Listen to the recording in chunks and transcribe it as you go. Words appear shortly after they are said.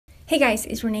Hey guys,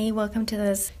 it's Renee. Welcome to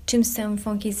this Tombstone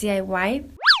Funky DIY.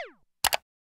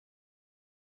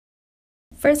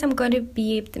 First, I'm going to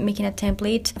be making a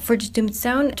template for the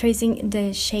tombstone, tracing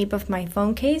the shape of my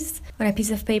phone case on a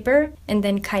piece of paper and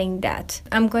then cutting that.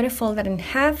 I'm going to fold that in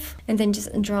half and then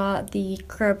just draw the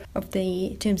curve of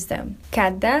the tombstone.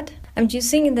 Cut that. I'm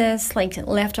using this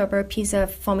leftover piece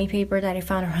of foamy paper that I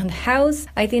found around the house.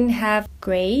 I didn't have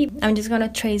gray. I'm just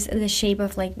gonna trace the shape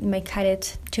of my cutted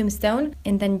tombstone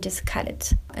and then just cut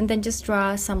it. And then just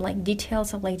draw some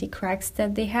details of the cracks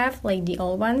that they have, the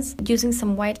old ones, using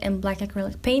some white and black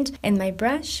acrylic paint and my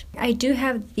brush. I do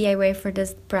have the DIY for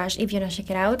this brush if you wanna check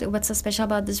it out. What's so special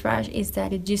about this brush is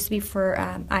that it used to be for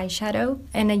eyeshadow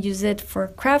and I use it for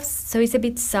crafts, so it's a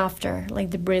bit softer,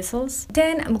 like the bristles.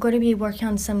 Then I'm going to be working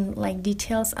on some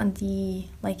details on the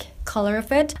color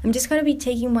of it. I'm just going to be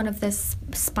taking one of these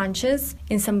sponges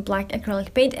in some black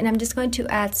acrylic paint and I'm just going to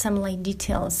add some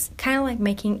details, kind of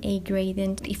making a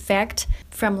gradient effect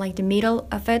from the middle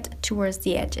of it towards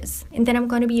the edges. And then I'm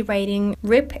going to be writing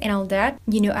rip and all that,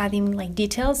 adding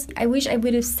details. I wish I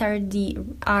would have started the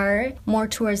R more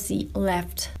towards the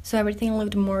left so everything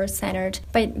looked more centered,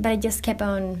 but I just kept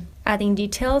on adding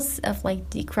details of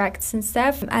the cracks and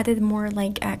stuff. Added more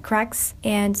cracks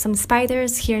and some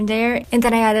spiders here and there, and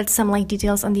then I added some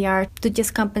details on the art to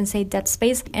just compensate that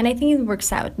space, and I think it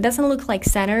works out. It doesn't look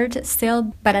centered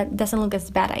still, but it doesn't look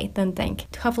as bad, I don't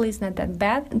think. Hopefully it's not that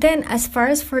bad. Then as far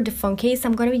as for the phone case,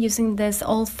 I'm going to be using this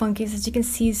old phone case. As you can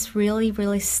see, it's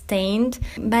really stained,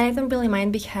 but I don't really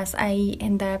mind because I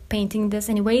end up painting this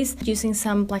anyways using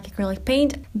some black acrylic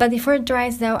paint. But before it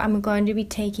dries though, I'm going to be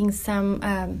taking some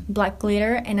black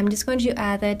glitter and I'm just going to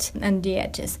add it on the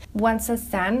edges. Once it's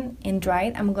done and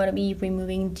dried, I'm going to be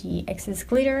removing the excess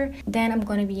glitter. Then I'm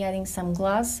going to be adding some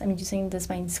gloss. I'm using this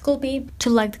by Sculpey to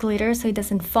lock the glitter so it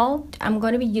doesn't fall. I'm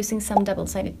going to be using some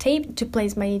double-sided tape to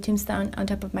place my tombstone on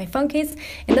top of my phone case,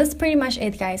 and that's pretty much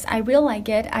it, guys. I really like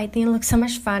it. I think it looks so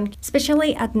much fun,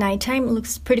 especially at nighttime. It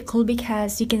looks pretty cool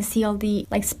because you can see all the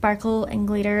sparkle and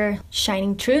glitter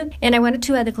shining through, and I wanted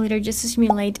to add the glitter just to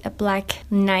simulate a black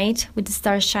night with the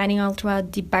stars shining all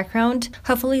throughout the background.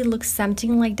 Hopefully it looks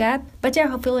something like that. But yeah,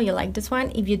 hopefully you like this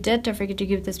one. If you did, don't forget to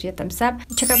give this video a thumbs up.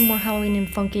 Check out more Halloween and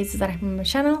phone cases that I have on my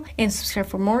channel and subscribe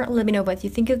for more. Let me know what you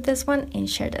think of this one and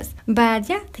share this. But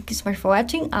yeah, thank you so much for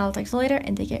watching. I'll talk to you later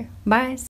and take care. Bye.